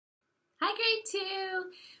Hi, grade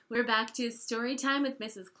 2. We're back to story time with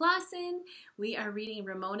Mrs. Clausen. We are reading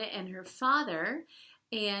Ramona and her father,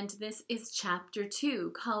 and this is chapter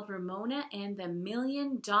 2 called Ramona and the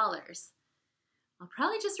 $1,000,000. I'll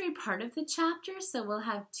probably just read part of the chapter, so we'll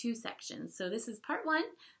have two sections. So this is part 1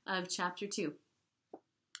 of chapter 2.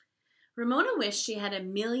 Ramona wished she had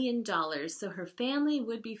 $1,000,000 so her family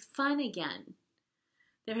would be fun again.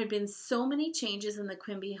 There had been so many changes in the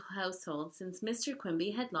Quimby household since Mr.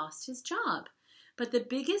 Quimby had lost his job, but the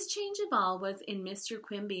biggest change of all was in Mr.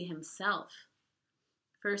 Quimby himself.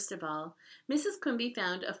 First of all, Mrs. Quimby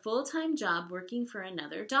found a full-time job working for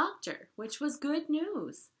another doctor, which was good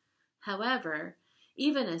news. However,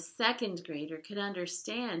 even a second grader could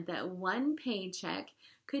understand that one paycheck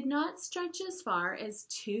could not stretch as far as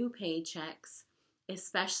 2 paychecks,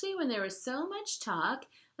 especially when there was so much talk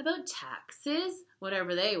about taxes,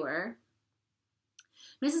 whatever they were.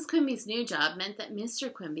 Mrs. Quimby's new job meant that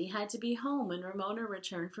Mr. Quimby had to be home when Ramona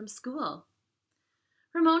returned from school.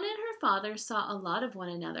 Ramona and her father saw a lot of one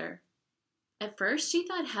another. At first, she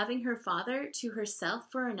thought having her father to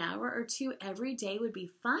herself for an hour or two every day would be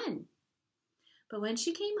fun. But when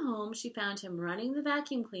she came home, she found him running the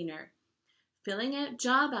vacuum cleaner, filling out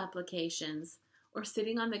job applications, or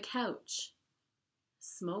sitting on the couch,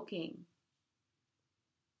 smoking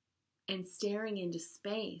and staring into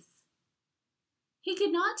space. He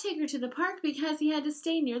could not take her to the park because he had to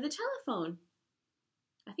stay near the telephone.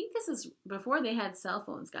 I think this is before they had cell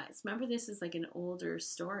phones, guys. Remember, this is like an older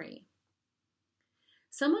story.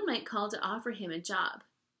 Someone might call to offer him a job,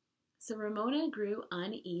 so Ramona grew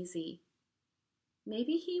uneasy.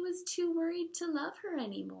 Maybe he was too worried to love her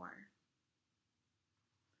anymore.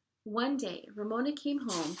 One day, Ramona came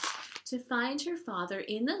home to find her father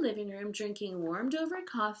in the living room drinking warmed-over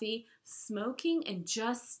coffee, smoking, and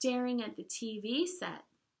just staring at the TV set.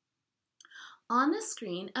 On the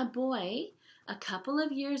screen, a boy, a couple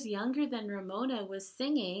of years younger than Ramona, was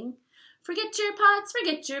singing, "Forget your pots,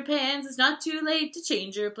 forget your pans, it's not too late to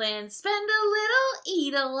change your plans. Spend a little,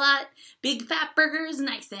 eat a lot, big fat burgers,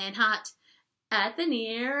 nice and hot, at the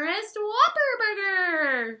nearest Whopper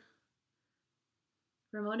Burger."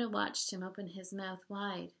 Ramona watched him open his mouth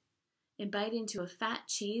wide and bite into a fat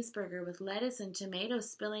cheeseburger with lettuce and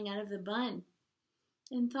tomatoes spilling out of the bun,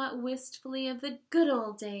 and thought wistfully of the good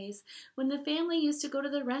old days when the family used to go to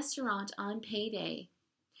the restaurant on payday,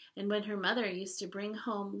 and when her mother used to bring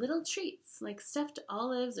home little treats like stuffed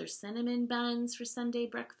olives or cinnamon buns for Sunday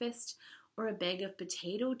breakfast, or a bag of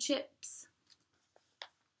potato chips.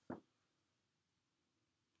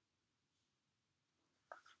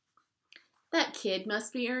 That kid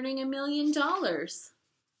must be earning $1,000,000.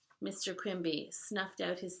 Mr. Quimby snuffed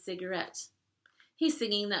out his cigarette. He's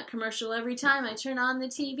singing that commercial every time I turn on the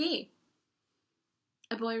TV.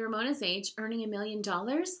 A boy Ramona's age earning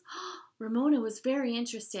 $1,000,000? Ramona was very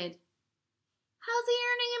interested. "How's he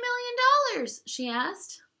earning $1,000,000?" she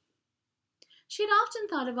asked. She had often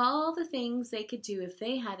thought of all the things they could do if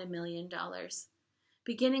they had $1,000,000,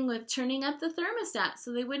 beginning with turning up the thermostat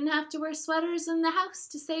so they wouldn't have to wear sweaters in the house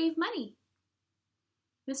to save money.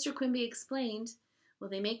 Mr. Quimby explained, "Well,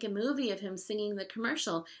 they make a movie of him singing the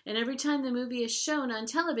commercial, and every time the movie is shown on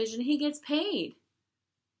television, he gets paid.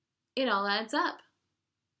 It all adds up."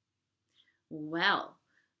 Well,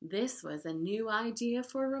 this was a new idea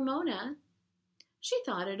for Ramona. She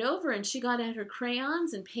thought it over, and she got out her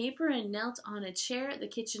crayons and paper and knelt on a chair at the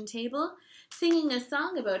kitchen table, singing a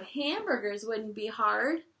song about hamburgers wouldn't be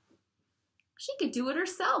hard. She could do it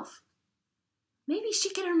herself. Maybe she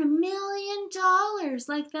could earn $1,000,000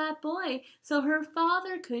 like that boy, so her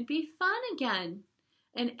father could be fun again.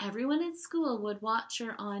 And everyone at school would watch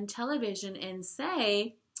her on television and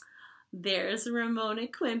say, "There's Ramona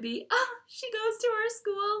Quimby. Oh, she goes to our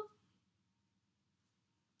school."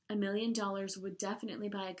 $1,000,000 would definitely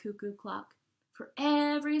buy a cuckoo clock for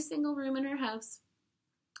every single room in her house.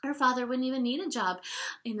 Her father wouldn't even need a job,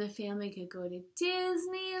 and the family could go to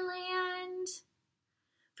Disneyland.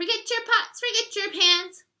 "Forget your pots, forget your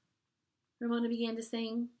pans," Ramona began to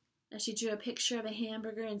sing as she drew a picture of a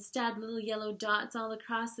hamburger and stabbed little yellow dots all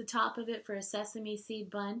across the top of it for a sesame seed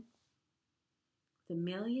bun. The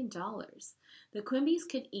 $1,000,000. The Quimbys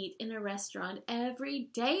could eat in a restaurant every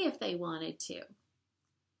day if they wanted to.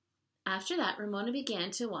 After that, Ramona began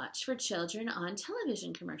to watch for children on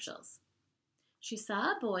television commercials. She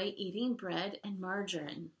saw a boy eating bread and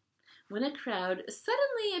margarine when a crowd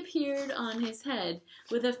suddenly appeared on his head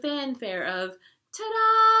with a fanfare of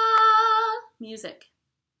ta-da music.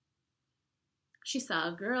 She saw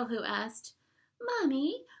a girl who asked,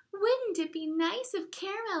 "Mommy, wouldn't it be nice if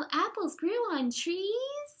caramel apples grew on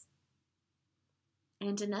trees?"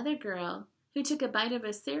 And another girl who took a bite of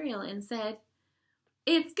his cereal and said,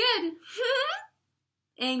 "It's good,"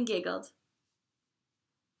 and giggled.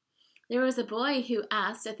 There was a boy who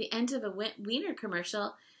asked at the end of a wiener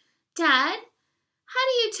commercial, "Dad, how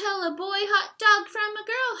do you tell a boy hot dog from a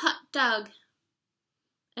girl hot dog?"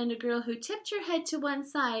 And a girl who tipped her head to one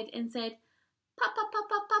side and said, "Pop, pop, pop,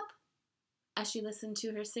 pop, pop," as she listened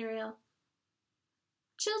to her cereal.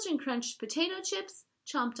 Children crunched potato chips,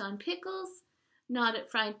 chomped on pickles, gnawed at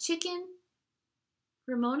fried chicken.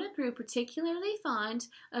 Ramona grew particularly fond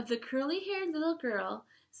of the curly-haired little girl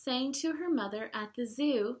saying to her mother at the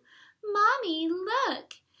zoo, "Mommy,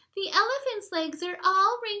 look, the elephant's legs are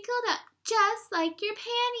all wrinkled up just like your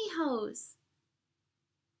pantyhose."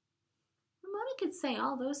 Ramona could say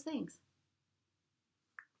all those things.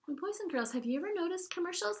 Boys and girls, have you ever noticed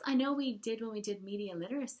commercials? I know we did when we did media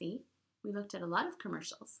literacy. We looked at a lot of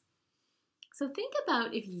commercials. So think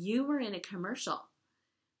about if you were in a commercial.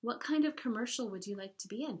 What kind of commercial would you like to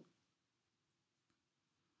be in?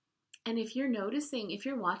 And if you're noticing, if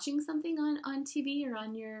you're watching something on TV or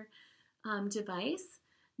on your device,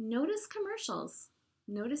 notice commercials.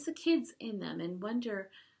 Notice the kids in them and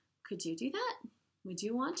wonder, could you do that? Would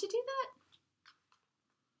you want to do that?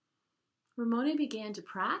 Ramona began to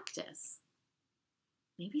practice.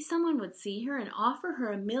 Maybe someone would see her and offer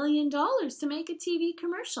her $1 million to make a TV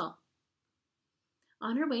commercial.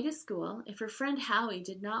 On her way to school, if her friend Howie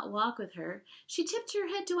did not walk with her, she tipped her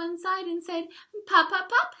head to one side and said, "Pop, pop,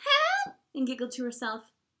 pop, ha!" and giggled to herself.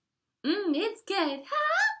 It's good,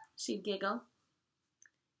 ha!" she'd giggle.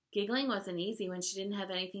 Giggling wasn't easy when she didn't have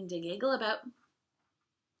anything to giggle about,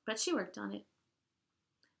 but she worked on it.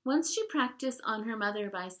 Once she practiced on her mother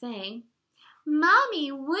by saying,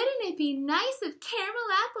 "Mommy, wouldn't it be nice if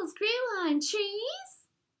caramel apples grew on trees?"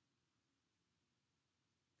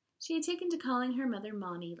 She had taken to calling her mother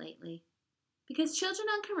Mommy lately, because children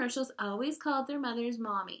on commercials always called their mothers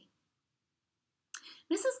Mommy.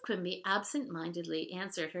 Mrs. Quimby absent-mindedly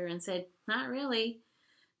answered her and said, "Not really.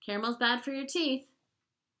 Caramel's bad for your teeth."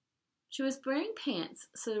 She was wearing pants,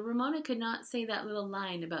 so Ramona could not say that little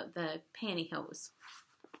line about the pantyhose.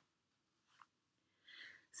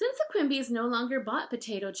 Since the Quimbys no longer bought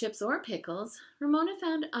potato chips or pickles, Ramona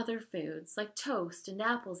found other foods like toast and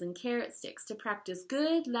apples and carrot sticks to practice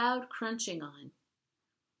good, loud crunching on.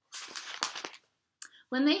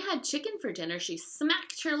 When they had chicken for dinner, she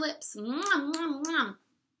smacked her lips. "Mwah, mwah, mwah."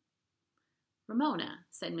 "Ramona,"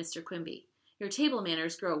 said Mr. Quimby, "your table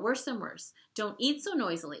manners grow worse and worse. Don't eat so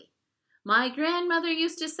noisily. My grandmother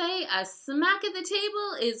used to say, a smack at the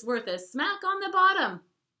table is worth a smack on the bottom."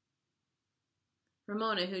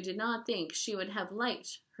 Ramona, who did not think she would have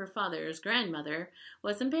liked her father's grandmother,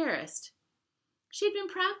 was embarrassed. She had been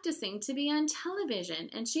practicing to be on television,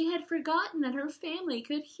 and she had forgotten that her family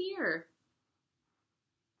could hear.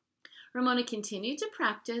 Ramona continued to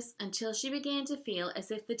practice until she began to feel as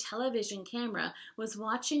if the television camera was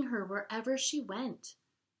watching her wherever she went.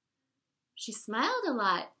 She smiled a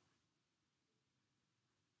lot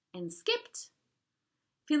and skipped,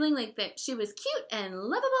 feeling like that she was cute and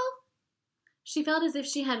lovable. She felt as if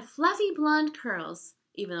she had fluffy blonde curls,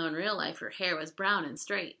 even though in real life her hair was brown and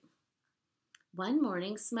straight. One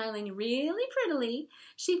morning, smiling really prettily,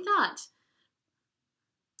 she thought,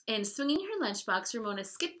 and swinging her lunchbox, Ramona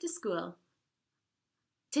skipped to school.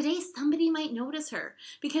 Today somebody might notice her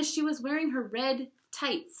because she was wearing her red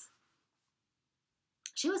tights.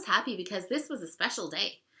 She was happy because this was a special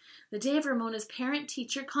day, the day of Ramona's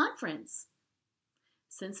parent-teacher conference.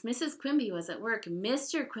 Since Mrs. Quimby was at work,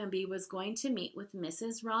 Mr. Quimby was going to meet with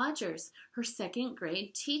Mrs. Rogers, her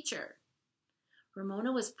second-grade teacher.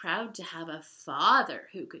 Ramona was proud to have a father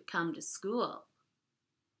who could come to school.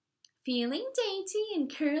 Feeling dainty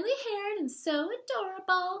and curly-haired and so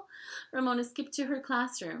adorable, Ramona skipped to her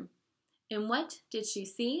classroom. And what did she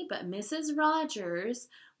see but Mrs. Rogers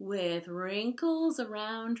with wrinkles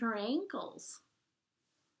around her ankles?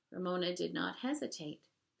 Ramona did not hesitate.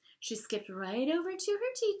 She skipped right over to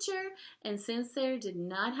her teacher, and since there did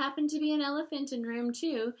not happen to be an elephant in room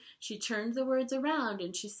 2, she turned the words around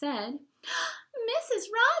and she said, "Mrs.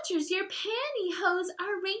 Rogers, your pantyhose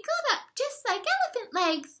are wrinkled up just like elephant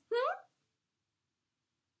legs,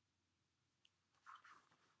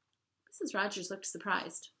 Mrs. Rogers looked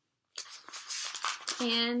surprised.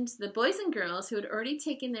 And the boys and girls who had already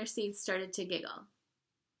taken their seats started to giggle.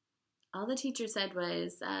 All the teacher said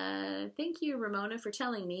was, "Thank you, Ramona, for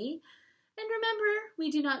telling me. And remember,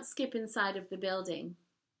 we do not skip inside of the building."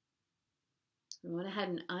 Ramona had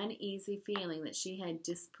an uneasy feeling that she had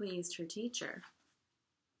displeased her teacher.